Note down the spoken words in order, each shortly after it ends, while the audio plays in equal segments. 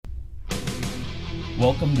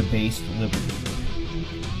Welcome to Based Liberty.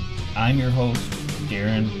 I'm your host,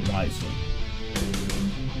 Darren Wisely.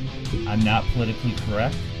 I'm not politically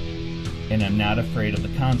correct, and I'm not afraid of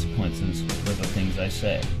the consequences for the things I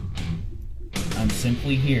say. I'm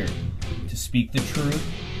simply here to speak the truth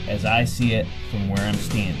as I see it from where I'm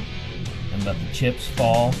standing, and let the chips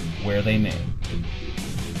fall where they may.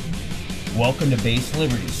 Welcome to Based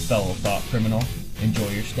Liberty, fellow thought criminal. Enjoy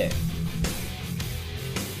your stay.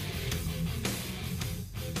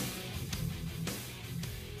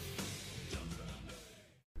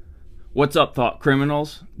 What's up, thought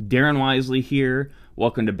criminals? Darren Wisely here.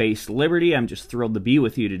 Welcome to Based Liberty. I'm just thrilled to be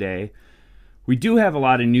with you today. We do have a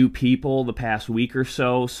lot of new people the past week or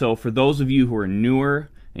so, so for those of you who are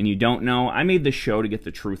newer and you don't know, I made this show to get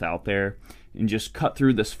the truth out there and just cut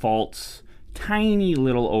through this false, tiny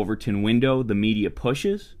little Overton window the media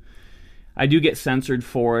pushes. I do get censored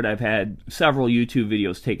for it. I've had several YouTube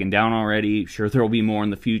videos taken down already. Sure, there will be more in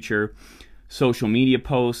the future. Social media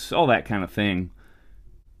posts, all that kind of thing.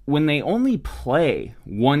 When they only play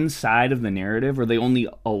one side of the narrative, or they only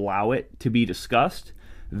allow it to be discussed,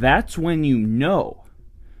 that's when you know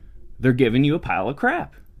they're giving you a pile of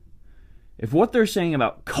crap. If what they're saying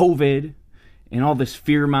about COVID and all this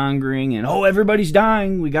fear-mongering and, oh, everybody's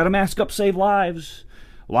dying, we got to mask up, save lives,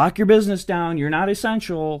 lock your business down, you're not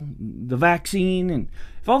essential, the vaccine, and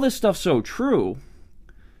if all this stuff's so true,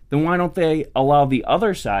 then why don't they allow the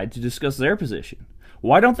other side to discuss their position?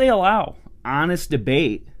 Why don't they allow honest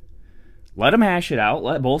debate? Let them hash it out,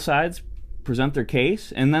 let both sides present their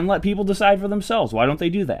case, and then let people decide for themselves. Why don't they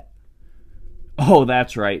do that? Oh,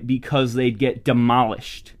 that's right, because they'd get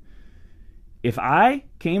demolished. If I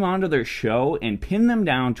came onto their show and pinned them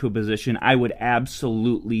down to a position, I would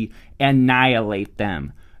absolutely annihilate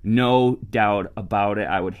them. No doubt about it.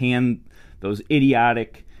 I would hand those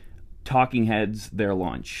idiotic talking heads their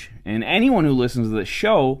lunch. And anyone who listens to this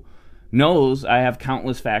show knows I have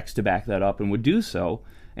countless facts to back that up and would do so.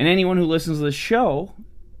 And anyone who listens to this show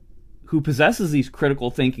who possesses these critical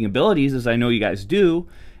thinking abilities, as I know you guys do,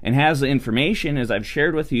 and has the information, as I've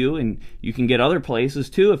shared with you, and you can get other places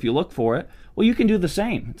too if you look for it, well, you can do the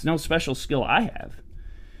same. It's no special skill I have.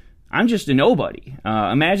 I'm just a nobody.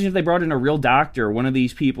 Imagine if they brought in a real doctor, one of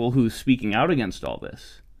these people who's speaking out against all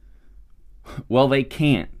this. Well, they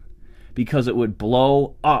can't, because it would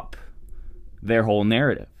blow up their whole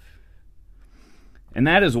narrative. And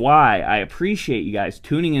that is why I appreciate you guys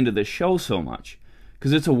tuning into this show so much,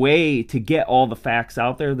 because it's a way to get all the facts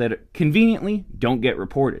out there that conveniently don't get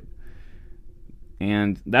reported.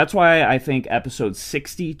 And that's why I think episode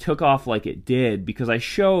 60 took off like it did, because I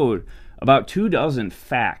showed about 24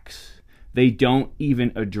 facts they don't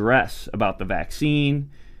even address about the vaccine.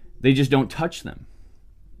 They just don't touch them.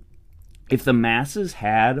 If the masses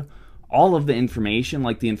had all of the information,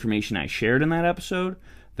 like the information I shared in that episode,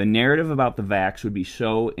 the narrative about the vax would be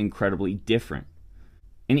so incredibly different.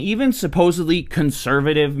 And even supposedly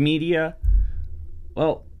conservative media,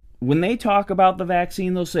 well, when they talk about the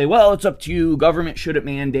vaccine, they'll say, well, it's up to you, government shouldn't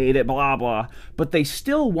mandate it, blah, blah. But they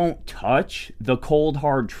still won't touch the cold,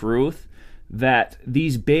 hard truth that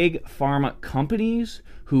these big pharma companies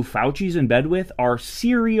who Fauci's in bed with are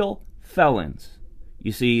serial felons.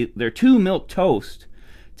 You see, they're too milquetoast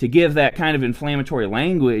to give that kind of inflammatory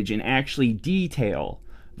language and actually detail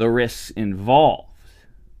the risks involved.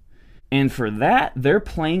 And for that, they're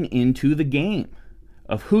playing into the game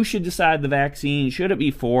of who should decide the vaccine, should it be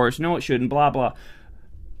forced, no it shouldn't, blah, blah.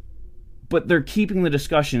 But they're keeping the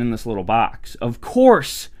discussion in this little box. Of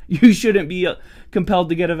course, you shouldn't be compelled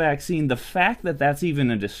to get a vaccine. The fact that that's even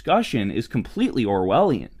a discussion is completely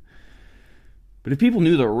Orwellian. But if people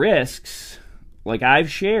knew the risks, like I've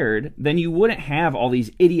shared, then you wouldn't have all these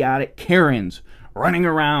idiotic Karens running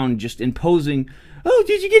around just imposing, oh,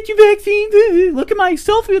 did you get your vaccine? Look at my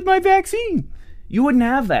selfie with my vaccine. You wouldn't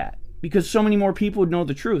have that because so many more people would know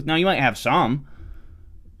the truth. Now, you might have some,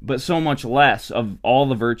 but so much less of all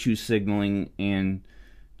the virtue signaling and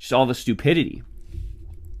just all the stupidity.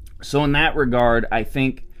 So in that regard, I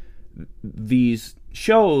think these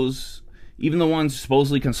shows, even the ones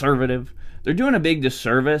supposedly conservative, they're doing a big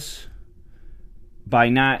disservice by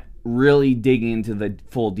not really digging into the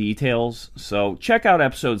full details. So check out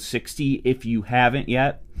episode 60 if you haven't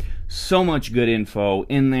yet. So much good info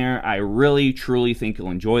in there. I really, truly think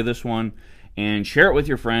you'll enjoy this one. And share it with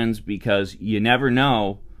your friends because you never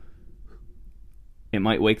know. It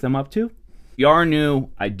might wake them up too. If you are new,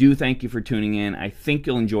 I do thank you for tuning in. I think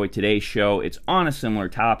you'll enjoy today's show. It's on a similar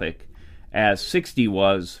topic as 60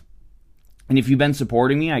 was. And if you've been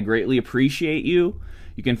supporting me, I greatly appreciate you.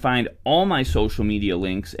 You can find all my social media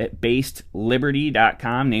links at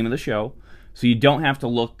basedliberty.com, name of the show. so you don't have to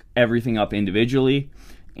look everything up individually.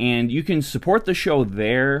 And you can support the show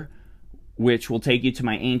there, which will take you to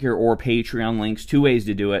my Anchor or Patreon links. 2 ways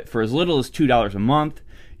to do it. For as little as $2 a month,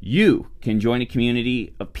 you can join a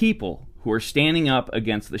community of people who are standing up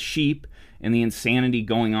against the sheep and the insanity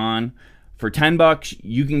going on. For $10,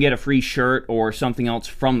 you can get a free shirt or something else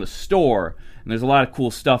from the store. And there's a lot of cool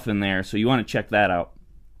stuff in there, so you want to check that out.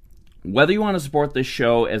 Whether you want to support this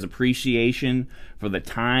show as appreciation for the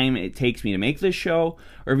time it takes me to make this show,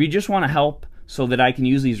 or if you just want to help so that I can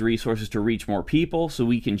use these resources to reach more people so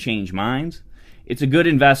we can change minds, it's a good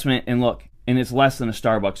investment. And look, and it's less than a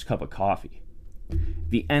Starbucks cup of coffee. At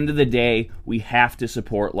the end of the day, we have to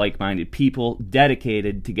support like-minded people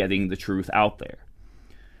dedicated to getting the truth out there.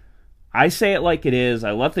 I say it like it is.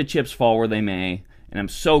 I let the chips fall where they may, and I'm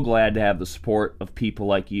so glad to have the support of people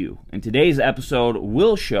like you. And today's episode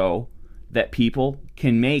will show that people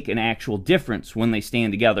can make an actual difference when they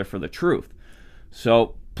stand together for the truth.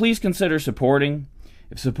 So please consider supporting.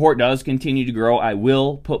 If support does continue to grow, I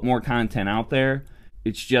will put more content out there.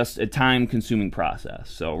 It's just a time-consuming process.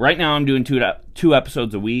 So right now I'm doing two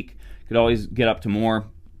episodes a week. Could always get up to more.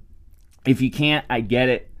 If you can't, I get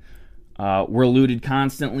it. We're eluded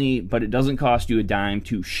constantly, but it doesn't cost you a dime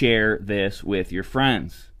to share this with your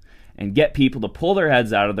friends and get people to pull their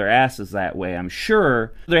heads out of their asses that way. I'm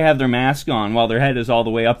sure they have their mask on while their head is all the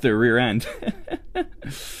way up their rear end.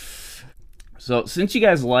 So since you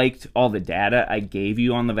guys liked all the data I gave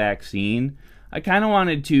you on the vaccine, I kind of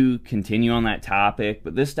wanted to continue on that topic,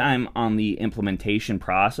 but this time on the implementation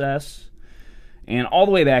process. And all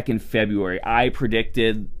the way back in February, I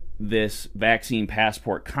predicted this vaccine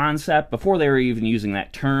passport concept before they were even using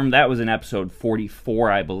that term. That was in episode 44,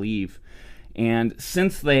 I believe. And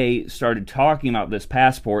since they started talking about this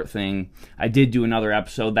passport thing, I did do another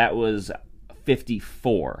episode. That was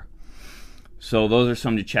 54. So those are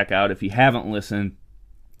some to check out if you haven't listened.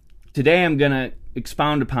 Today I'm going to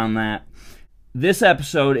expound upon that. This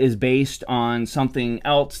episode is based on something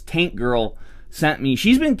else Tank Girl sent me.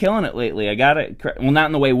 She's been killing it lately. I got it. Well, not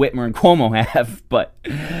in the way Whitmer and Cuomo have, but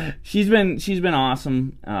she's been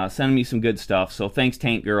awesome, sending me some good stuff. So thanks,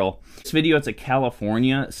 Tank Girl. This video, it's a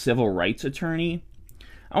California civil rights attorney.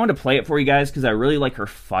 I want to play it for you guys because I really like her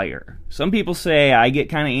fire. Some people say I get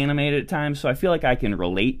kind of animated at times, so I feel like I can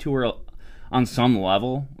relate to her on some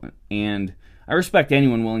level, and I respect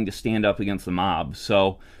anyone willing to stand up against the mob.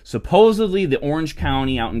 So supposedly the Orange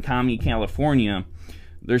County out in Commie, California,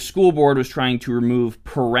 their school board was trying to remove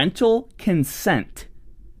parental consent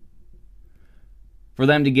for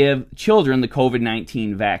them to give children the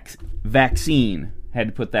COVID-19 vaccine. Had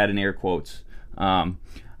to put that in air quotes. I'm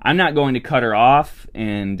not going to cut her off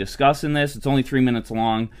and discussing this. It's only 3 minutes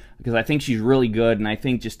long because I think she's really good, and I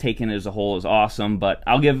think just taking it as a whole is awesome, but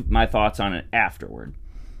I'll give my thoughts on it afterward.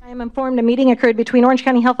 I am informed a meeting occurred between Orange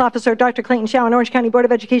County Health Officer Dr. Clayton Shao and Orange County Board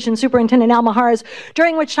of Education Superintendent Al Maharas,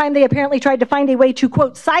 during which time they apparently tried to find a way to,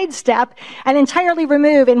 quote, sidestep and entirely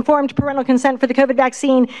remove informed parental consent for the COVID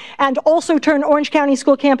vaccine and also turn Orange County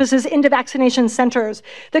school campuses into vaccination centers.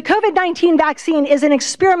 The COVID-19 vaccine is an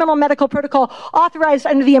experimental medical protocol authorized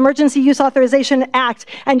under the Emergency Use Authorization Act,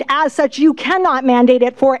 and as such, you cannot mandate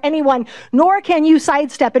it for anyone, nor can you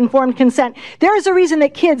sidestep informed consent. There is a reason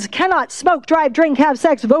that kids cannot smoke, drive, drink, have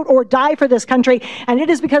sex, vote, or die for this country, and it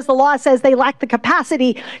is because the law says they lack the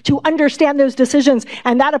capacity to understand those decisions,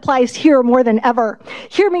 and that applies here more than ever.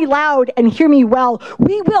 Hear me loud and hear me well.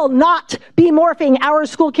 We will not be morphing our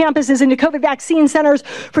school campuses into COVID vaccine centers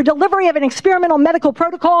for delivery of an experimental medical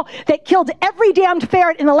protocol that killed every damned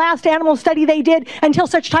ferret in the last animal study they did until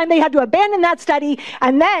such time they had to abandon that study,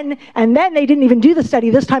 and then they didn't even do the study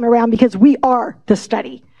this time around because we are the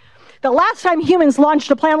study. The last time humans launched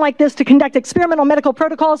a plan like this to conduct experimental medical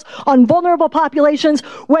protocols on vulnerable populations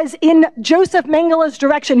was in Joseph Mengele's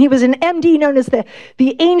direction. He was an MD known as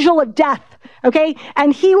the Angel of Death. Okay,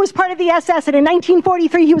 and he was part of the SS, and in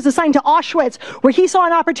 1943 he was assigned to Auschwitz, where he saw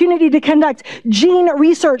an opportunity to conduct gene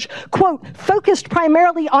research, quote, focused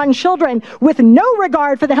primarily on children with no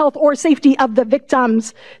regard for the health or safety of the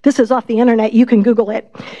victims. This is off the internet, you can Google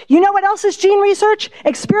it. You know what else is gene research?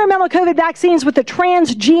 Experimental COVID vaccines with the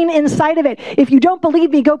trans gene inside of it. If you don't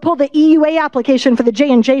believe me, go pull the EUA application for the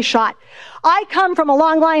J&J shot. I come from a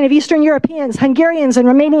long line of Eastern Europeans, Hungarians, and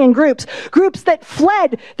Romanian groups that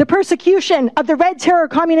fled the persecution of the Red Terror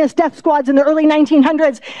communist death squads in the early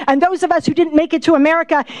 1900s, and those of us who didn't make it to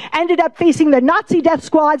America ended up facing the Nazi death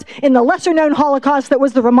squads in the lesser-known Holocaust that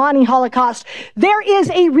was the Romani Holocaust. There is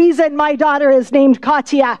a reason my daughter is named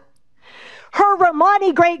Katya. Her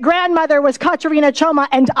Romani great-grandmother was Katerina Choma,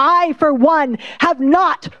 and I, for one, have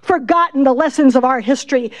not forgotten the lessons of our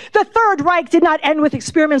history. The Third Reich did not end with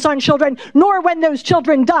experiments on children, nor when those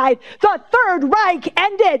children died. The Third Reich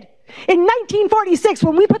ended in 1946,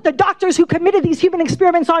 when we put the doctors who committed these human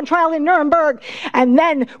experiments on trial in Nuremberg, and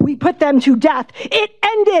then we put them to death. It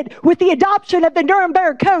ended with the adoption of the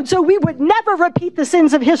Nuremberg Code, so we would never repeat the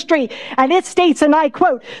sins of history. And it states, and I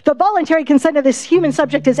quote, "The voluntary consent of this human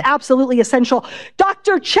subject is absolutely essential."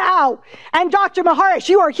 Dr. Chow and Dr. Maharish,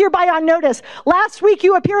 you are hereby on notice. Last week,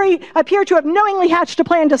 you appear to have knowingly hatched a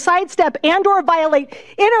plan to sidestep and or violate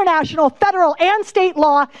international, federal, and state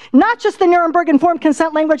law, not just the Nuremberg informed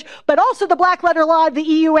consent language, but also the black letter law of the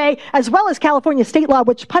EUA, as well as California state law,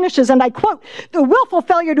 which punishes, and I quote, "the willful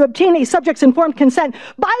failure to obtain a subject's informed consent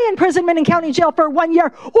by imprisonment in county jail for 1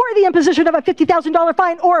 year or the imposition of a $50,000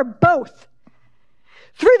 fine, or both."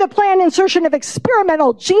 Through the planned insertion of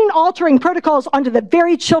experimental gene-altering protocols onto the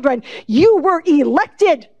very children you were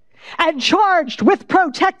elected and charged with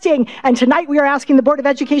protecting. And tonight we are asking the Board of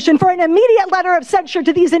Education for an immediate letter of censure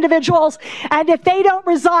to these individuals. And if they don't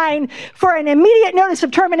resign, for an immediate notice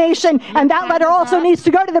of termination. And that letter also needs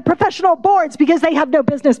to go to the professional boards, because they have no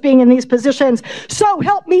business being in these positions. So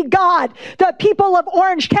help me God, the people of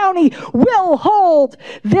Orange County will hold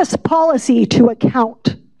this policy to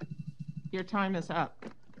account. Your time is up.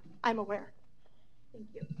 I'm aware. Thank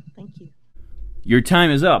you. Thank you. Your time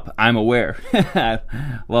is up. I'm aware.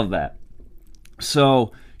 Love that.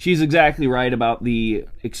 So she's exactly right about the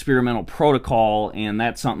experimental protocol, and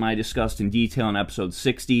that's something I discussed in detail in episode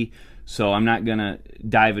 60, so I'm not going to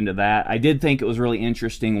dive into that. I did think it was really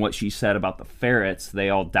interesting what she said about the ferrets. They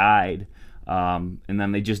all died, and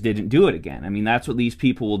then they just didn't do it again. I mean, that's what these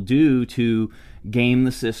people will do to game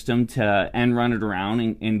the system, to end run it around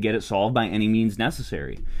and get it solved by any means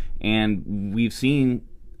necessary. And we've seen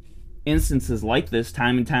instances like this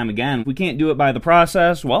time and time again. If we can't do it by the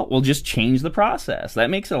process, well, we'll just change the process. That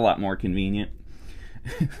makes it a lot more convenient.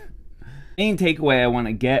 Main takeaway I want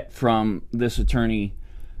to get from this attorney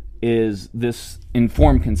is this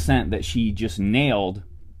informed consent that she just nailed.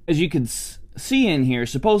 As you can see in here,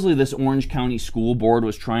 supposedly this Orange County School Board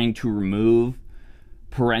was trying to remove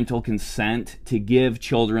parental consent to give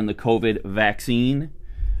children the COVID vaccine.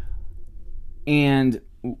 And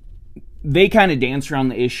they kind of danced around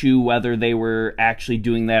the issue whether they were actually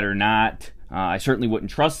doing that or not. I certainly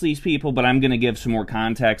wouldn't trust these people, but I'm going to give some more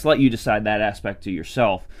context, let you decide that aspect to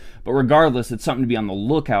yourself. But regardless, it's something to be on the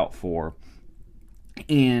lookout for.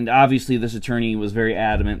 And obviously this attorney was very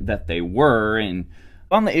adamant that they were. And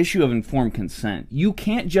on the issue of informed consent, you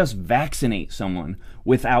can't just vaccinate someone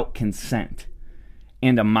without consent.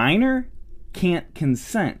 And a minor can't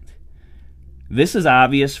consent. This is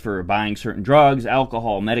obvious for buying certain drugs,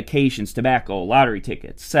 alcohol, medications, tobacco, lottery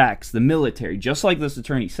tickets, sex, the military. Just like this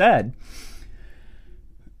attorney said,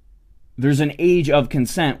 there's an age of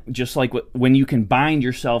consent, just like when you can bind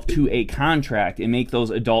yourself to a contract and make those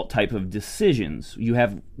adult type of decisions. You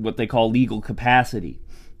have what they call legal capacity.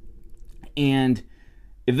 And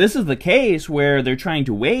if this is the case where they're trying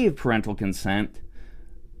to waive parental consent,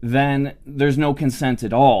 then there's no consent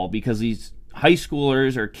at all, because these high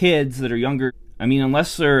schoolers or kids that are younger, I mean,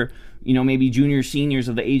 unless they're, maybe junior, seniors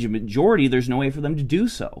of the age of majority, there's no way for them to do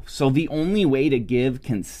so. So the only way to give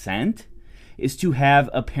consent is to have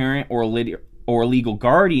a parent or a legal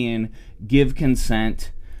guardian give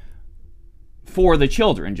consent for the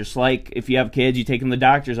children. Just like if you have kids, you take them to the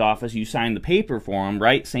doctor's office, you sign the paper for them,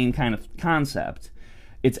 right? Same kind of concept.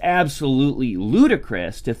 It's absolutely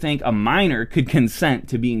ludicrous to think a minor could consent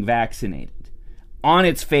to being vaccinated. On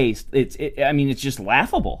its face, it's just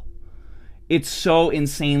laughable. It's so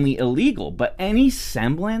insanely illegal. But any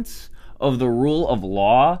semblance of the rule of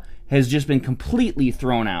law has just been completely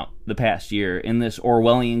thrown out the past year in this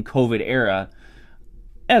Orwellian COVID era,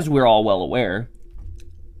 as we're all well aware.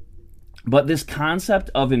 But this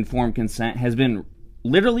concept of informed consent has been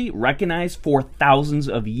literally recognized for thousands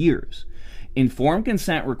of years. Informed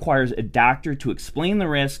consent requires a doctor to explain the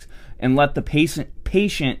risks and let the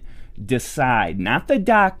patient decide. Not the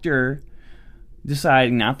doctor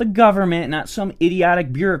deciding, not the government, not some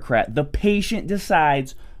idiotic bureaucrat. The patient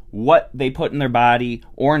decides what they put in their body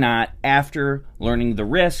or not after learning the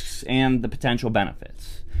risks and the potential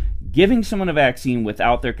benefits. Giving someone a vaccine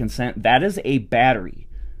without their consent, that is a battery.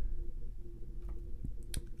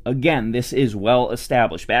 Again, this is well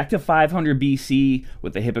established. Back to 500 BC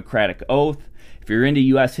with the Hippocratic Oath. If you're into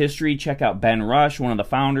U.S. history, check out Ben Rush, one of the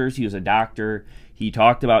founders. He was a doctor. He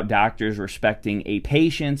talked about doctors respecting a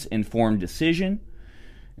patient's informed decision.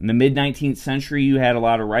 In the mid-19th century, you had a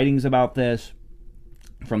lot of writings about this,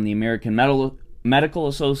 from the American Medical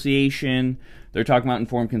Association, they're talking about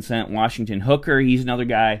informed consent. Washington Hooker, he's another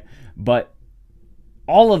guy. But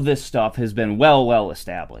all of this stuff has been well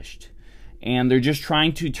established. And they're just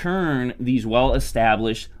trying to turn these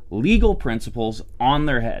well-established legal principles on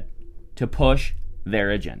their head to push their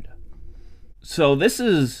agenda. So this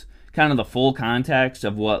is kind of the full context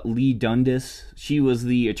of what Lee Dundas, she was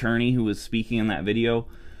the attorney who was speaking in that video,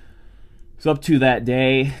 was up to that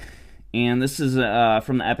day. And this is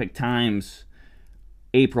from the Epoch Times,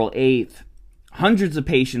 April 8th. Hundreds of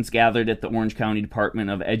patients gathered at the Orange County Department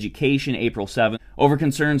of Education April 7th over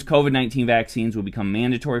concerns COVID-19 vaccines will become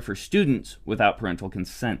mandatory for students without parental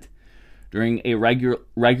consent. During a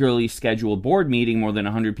regularly scheduled board meeting, more than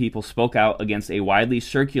 100 people spoke out against a widely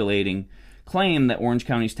circulating claim that Orange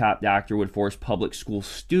County's top doctor would force public school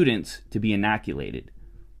students to be inoculated.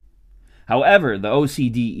 However, the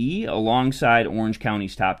OCDE, alongside Orange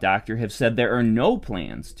County's top doctor, have said there are no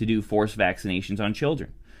plans to do forced vaccinations on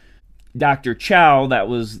children. Dr. Chow, that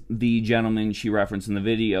was the gentleman she referenced in the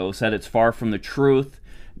video, said it's far from the truth.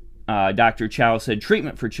 Dr. Chow said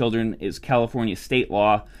treatment for children is California state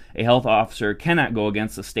law. A health officer cannot go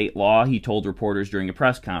against the state law, he told reporters during a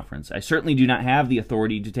press conference. I certainly do not have the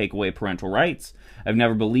authority to take away parental rights. I've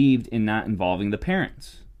never believed in not involving the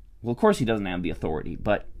parents. Well, of course he doesn't have the authority,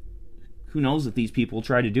 but who knows if these people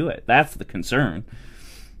try to do it? That's the concern.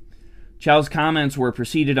 Chow's comments were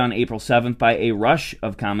preceded on April 7th by a rush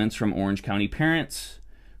of comments from Orange County parents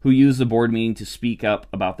who used the board meeting to speak up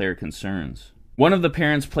about their concerns. One of the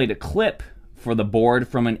parents played a clip for the board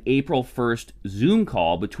from an April 1st Zoom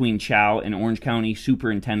call between Chow and Orange County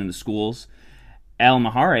Superintendent of Schools, Al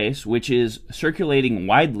Mahares, which is circulating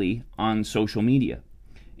widely on social media.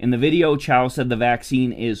 In the video, Chow said the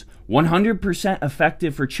vaccine is 100%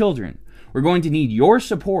 effective for children. We're going to need your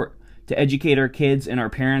support to educate our kids and our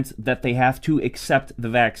parents that they have to accept the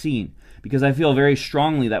vaccine, because I feel very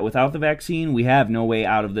strongly that without the vaccine, we have no way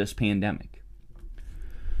out of this pandemic.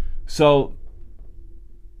 So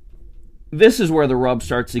this is where the rub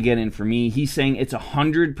starts to get in for me. He's saying it's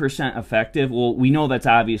 100% effective. Well, we know that's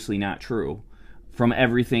obviously not true from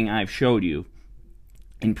everything I've showed you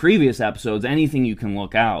in previous episodes. Anything you can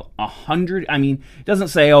look out, it doesn't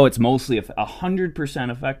say, it's mostly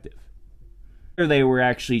 100% effective. They were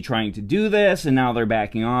actually trying to do this and now they're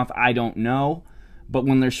backing off, I don't know. But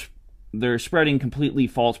when they're spreading completely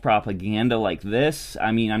false propaganda like this,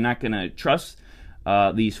 I'm not going to trust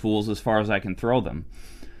these fools as far as I can throw them.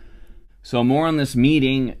 So more on this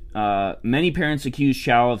meeting. Many parents accuse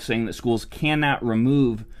Chow of saying that schools cannot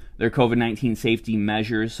remove their COVID-19 safety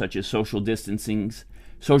measures such as social distancing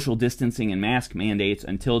and mask mandates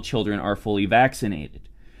until children are fully vaccinated.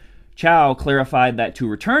 Chow clarified that to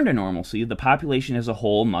return to normalcy, the population as a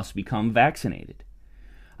whole must become vaccinated.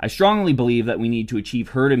 I strongly believe that we need to achieve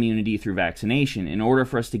herd immunity through vaccination in order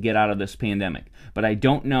for us to get out of this pandemic. But I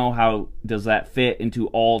don't know how does that fit into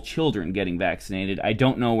all children getting vaccinated. I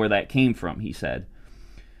don't know where that came from, he said.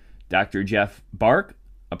 Dr. Jeff Bark,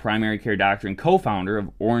 a primary care doctor and co-founder of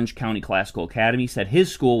Orange County Classical Academy, said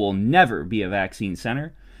his school will never be a vaccine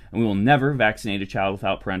center, and we will never vaccinate a child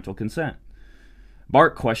without parental consent.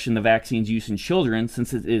 Bark questioned the vaccine's use in children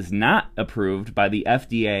since it is not approved by the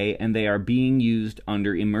FDA and they are being used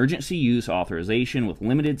under emergency use authorization with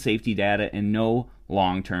limited safety data and no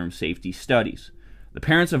long-term safety studies. The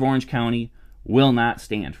parents of Orange County will not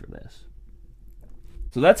stand for this.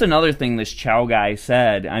 So that's another thing this Chow guy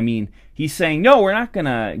said. He's saying, no, we're not going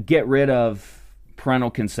to get rid of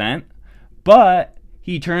parental consent, but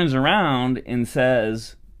he turns around and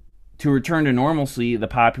says, to return to normalcy, the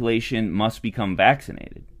population must become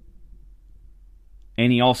vaccinated.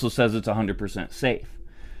 And he also says it's 100% safe.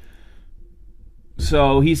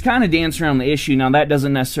 So he's kind of dancing around the issue. Now, that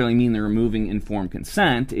doesn't necessarily mean they're removing informed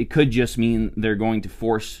consent. It could just mean they're going to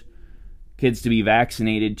force kids to be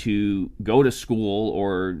vaccinated to go to school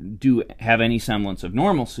or have any semblance of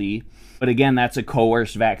normalcy. But again, that's a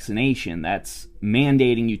coerced vaccination. That's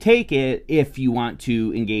mandating you take it if you want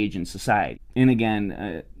to engage in society. And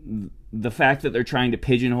again, the fact that they're trying to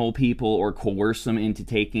pigeonhole people or coerce them into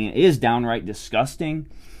taking it is downright disgusting,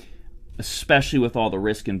 especially with all the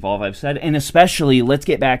risk involved, I've said. And especially, let's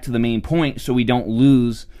get back to the main point so we don't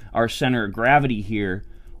lose our center of gravity here.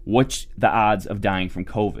 What's the odds of dying from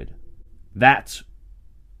COVID? That's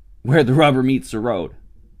where the rubber meets the road.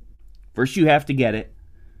 First you have to get it,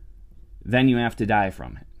 then you have to die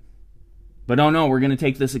from it. But oh no, we're going to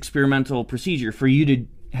take this experimental procedure for you to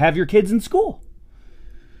have your kids in school.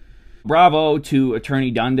 Bravo to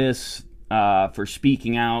Attorney Dundas for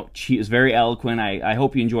speaking out. She is very eloquent. I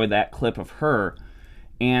hope you enjoyed that clip of her.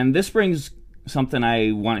 And this brings something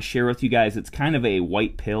I want to share with you guys. It's kind of a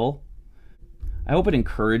white pill. I hope it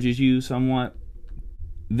encourages you somewhat.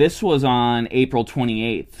 This was on April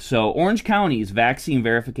 28th. So Orange County's vaccine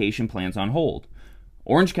verification plans on hold.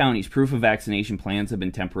 Orange County's proof of vaccination plans have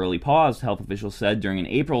been temporarily paused, health officials said during an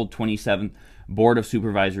April 27th Board of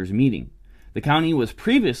Supervisors meeting. The county was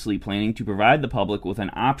previously planning to provide the public with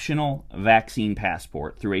an optional vaccine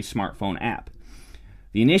passport through a smartphone app.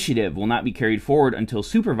 The initiative will not be carried forward until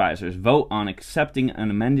supervisors vote on accepting an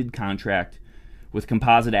amended contract with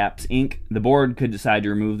Composite Apps, Inc. The board could decide to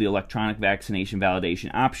remove the electronic vaccination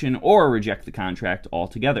validation option or reject the contract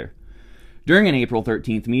altogether. During an April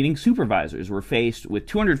 13th meeting, supervisors were faced with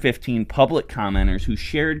 215 public commenters who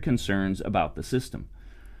shared concerns about the system.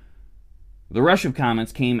 The rush of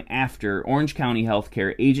comments came after Orange County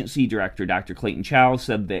Healthcare Agency Director Dr. Clayton Chao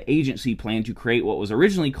said the agency planned to create what was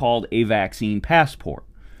originally called a vaccine passport.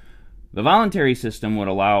 The voluntary system would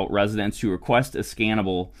allow residents to request a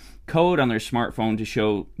scannable code on their smartphone to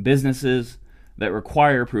show businesses that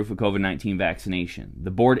require proof of COVID-19 vaccination.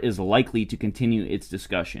 The board is likely to continue its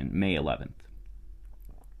discussion May 11th.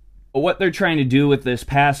 What they're trying to do with this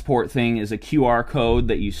passport thing is a QR code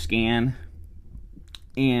that you scan.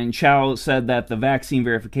 And Chao said that the vaccine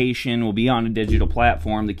verification will be on a digital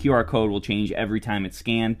platform. The QR code will change every time it's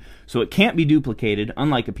scanned, so it can't be duplicated,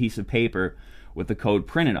 unlike a piece of paper with the code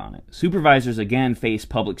printed on it. Supervisors again faced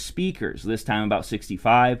public speakers, this time about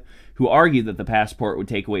 65, who argued that the passport would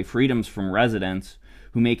take away freedoms from residents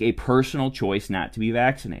who make a personal choice not to be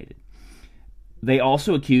vaccinated. They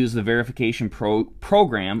also accused the verification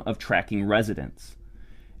program of tracking residents.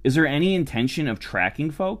 Is there any intention of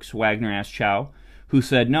tracking folks? Wagner asked Chao, who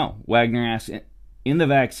said no. Wagner asked, in the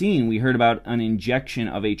vaccine, we heard about an injection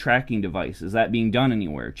of a tracking device. Is that being done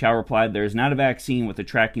anywhere? Chao replied, there is not a vaccine with a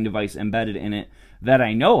tracking device embedded in it that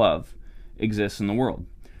I know of exists in the world.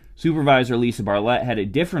 Supervisor Lisa Bartlett had a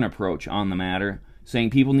different approach on the matter,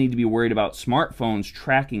 saying people need to be worried about smartphones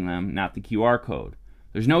tracking them, not the QR code.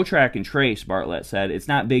 There's no track and trace, Bartlett said. It's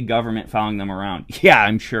not big government following them around. Yeah,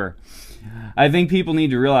 I'm sure. I think people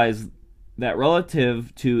need to realize that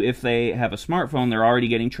relative to if they have a smartphone, they're already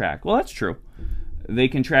getting tracked. Well, that's true. They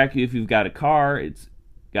can track you if you've got a car, it's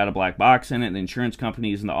got a black box in it. The insurance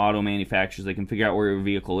companies and the auto manufacturers, they can figure out where your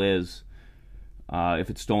vehicle is if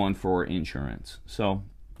it's stolen for insurance. So,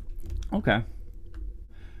 okay.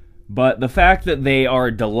 But the fact that they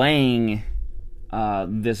are delaying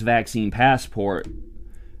this vaccine passport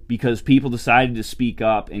because people decided to speak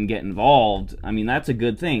up and get involved, I mean, that's a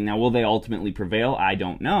good thing. Now, will they ultimately prevail? I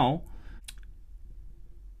don't know.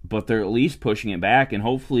 But they're at least pushing it back, and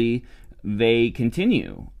hopefully they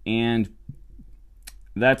continue. And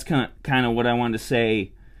that's kind of what I wanted to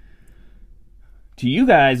say to you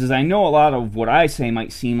guys, is I know a lot of what I say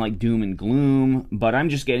might seem like doom and gloom, but I'm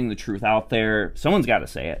just getting the truth out there. Someone's got to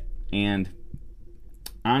say it. And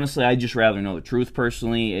honestly, I'd just rather know the truth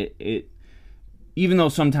personally. It even though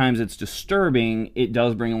sometimes it's disturbing, it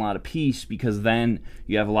does bring a lot of peace, because then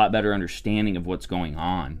you have a lot better understanding of what's going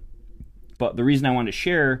on. But the reason I wanted to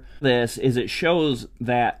share this is it shows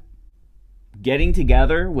that getting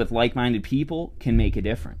together with like-minded people can make a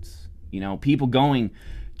difference. You know, people going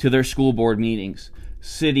to their school board meetings,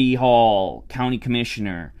 city hall, county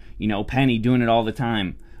commissioner, you know, Penny doing it all the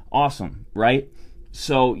time. Awesome, right?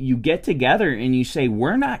 So you get together and you say,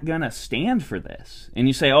 we're not going to stand for this. And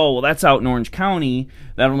you say, oh, well, that's out in Orange County.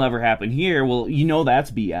 That'll never happen here. Well, you know that's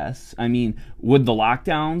BS. I mean, would the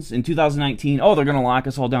lockdowns in 2019, oh, they're going to lock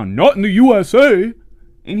us all down. Not in the USA.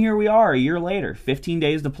 And here we are a year later, 15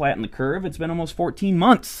 days to flatten the curve. It's been almost 14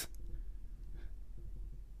 months.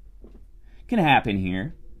 It can happen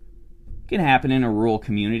here. It can happen in a rural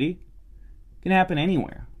community. It can happen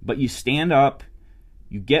anywhere. But you stand up.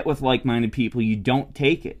 You get with like-minded people, you don't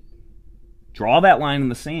take it. Draw that line in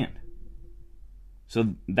the sand.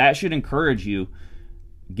 So that should encourage you.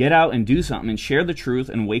 Get out and do something and share the truth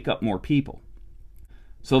and wake up more people.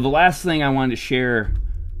 So the last thing I wanted to share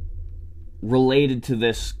related to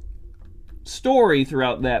this story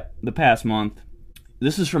throughout the past month,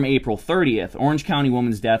 this is from April 30th. Orange County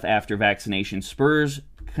woman's death after vaccination spurs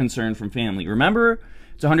concern from family. Remember,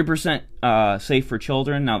 it's 100% safe for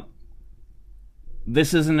children. Now,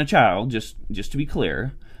 this isn't a child, just to be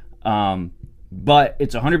clear, but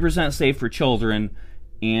it's 100% safe for children,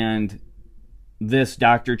 and this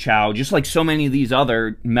Dr. Chao, just like so many of these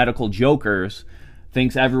other medical jokers,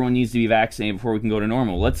 thinks everyone needs to be vaccinated before we can go to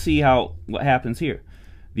normal. Let's see what happens here.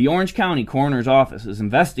 The Orange County Coroner's Office is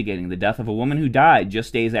investigating the death of a woman who died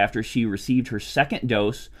just days after she received her second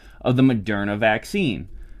dose of the Moderna vaccine.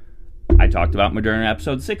 I talked about Moderna in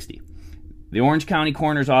episode 60. The Orange County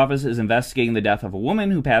Coroner's Office is investigating the death of a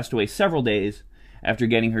woman who passed away several days after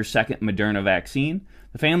getting her second Moderna vaccine.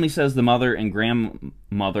 The family says the mother and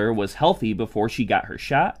grandmother was healthy before she got her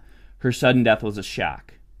shot. Her sudden death was a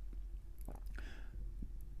shock.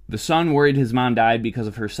 The son worried his mom died because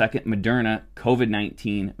of her second Moderna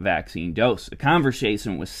COVID-19 vaccine dose. A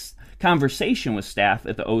conversation with staff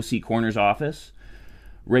at the OC coroner's office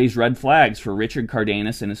raised red flags for Richard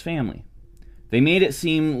Cardenas and his family. They made it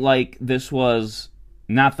seem like this was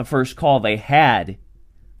not the first call they had.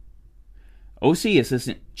 OC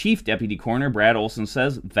Assistant Chief Deputy Coroner Brad Olson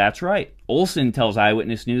says that's right. Olson tells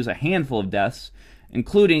Eyewitness News a handful of deaths,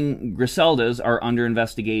 including Griselda's, are under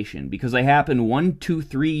investigation because they happen 1 to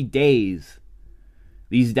 3 days.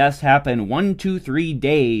 These deaths happen 1 to 3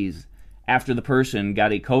 days after the person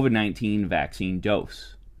got a COVID-19 vaccine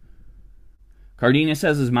dose. Cardenas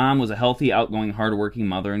says his mom was a healthy, outgoing, hardworking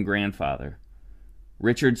mother and grandfather.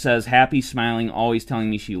 Richard says, happy, smiling, always telling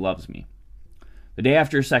me she loves me. The day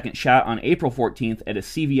after her second shot, on April 14th at a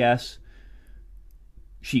CVS,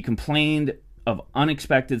 she complained of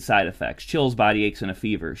unexpected side effects, chills, body aches, and a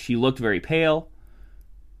fever. She looked very pale,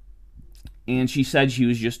 and she said she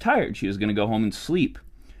was just tired. She was going to go home and sleep.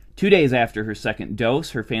 2 days after her second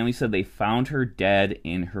dose, her family said they found her dead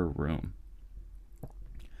in her room.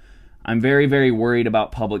 I'm very, very worried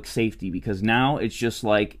about public safety because now it's just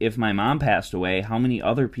like if my mom passed away, how many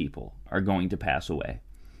other people are going to pass away?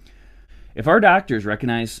 If our doctors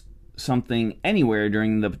recognize something anywhere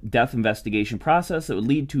during the death investigation process that would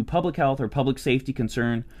lead to public health or public safety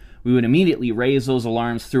concern, we would immediately raise those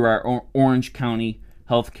alarms through our Orange County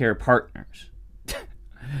healthcare partners.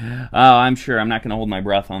 I'm sure I'm not going to hold my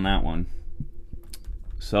breath on that one.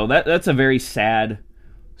 So that's a very sad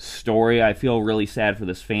story. I feel really sad for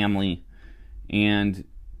this family, and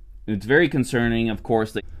it's very concerning, of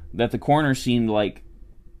course, that the coroner seemed like,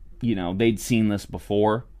 they'd seen this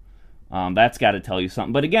before. That's got to tell you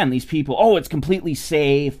something. But again, these people, it's completely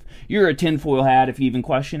safe. You're a tinfoil hat if you even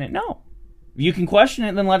question it. No. If you can question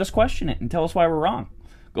it, then let us question it and tell us why we're wrong.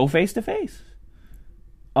 Go face to face.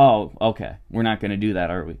 Oh, okay. We're not going to do that,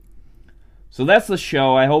 are we? So that's the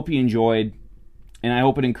show. I hope you enjoyed, and I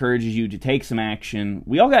hope it encourages you to take some action.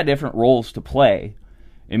 We all got different roles to play.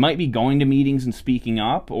 It might be going to meetings and speaking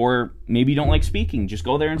up, or maybe you don't like speaking. Just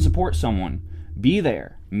go there and support someone. Be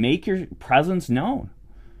there. Make your presence known.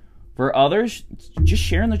 For others, just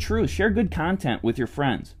sharing the truth. Share good content with your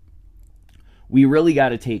friends. We really got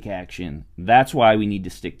to take action. That's why we need to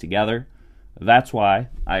stick together. That's why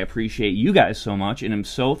I appreciate you guys so much, and I'm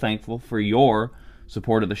so thankful for your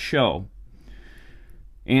support of the show.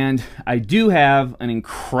 And I do have an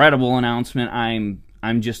incredible announcement.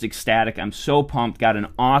 I'm just ecstatic. I'm so pumped. Got an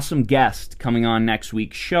awesome guest coming on next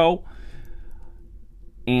week's show.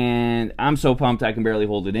 And I'm so pumped I can barely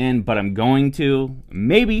hold it in, but I'm going to.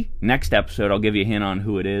 Maybe next episode I'll give you a hint on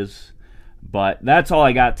who it is. But that's all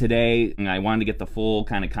I got today, and I wanted to get the full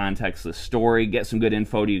kind of context of the story, get some good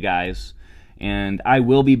info to you guys. And I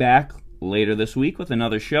will be back later this week with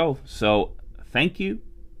another show. So thank you,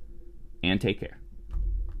 and take care.